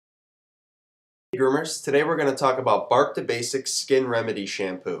Groomers, today we're going to talk about Bark to Basics Skin Remedy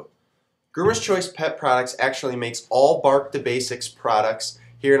Shampoo. Groomer's Choice Pet Products actually makes all Bark to Basics products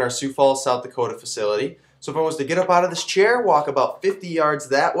here in our Sioux Falls, South Dakota facility. So if I was to get up out of this chair, walk about 50 yards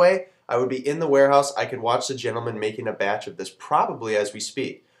that way, I would be in the warehouse. I could watch the gentleman making a batch of this probably as we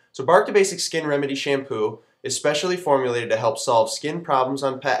speak. So Bark to Basics Skin Remedy Shampoo is specially formulated to help solve skin problems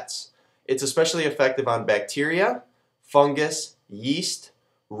on pets. It's especially effective on bacteria, fungus, yeast,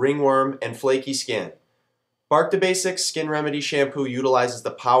 ringworm, and flaky skin. Bark to Basics Skin Remedy Shampoo utilizes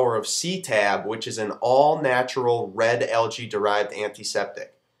the power of C-Tab, which is an all-natural red algae-derived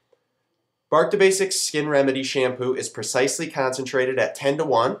antiseptic. Bark to Basics Skin Remedy Shampoo is precisely concentrated at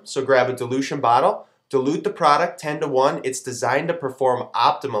 10:1, so grab a dilution bottle, dilute the product 10:1. It's designed to perform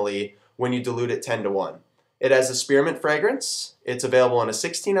optimally when you dilute it 10:1. It has a spearmint fragrance. It's available in a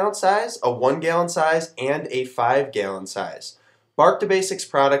 16-ounce size, a 1-gallon size, and a 5-gallon size. Bark to Basics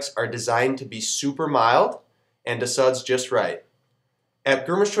products are designed to be super mild and to suds just right. At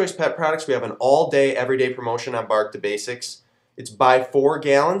Groomer's Choice Pet Products, we have an all-day, everyday promotion on Bark to Basics. It's buy 4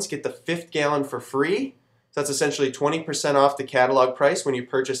 gallons, get the 5th gallon for free. So that's essentially 20% off the catalog price when you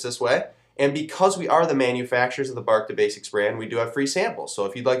purchase this way. And because we are the manufacturers of the Bark to Basics brand, we do have free samples. So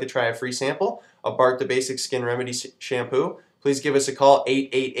if you'd like to try a free sample of Bark to Basics Skin Remedy Shampoo, please give us a call,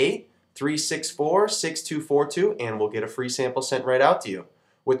 888-364-6242, and we'll get a free sample sent right out to you.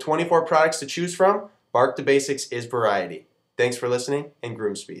 With 24 products to choose from, Bark to Basics is variety. Thanks for listening, and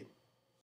groom speed.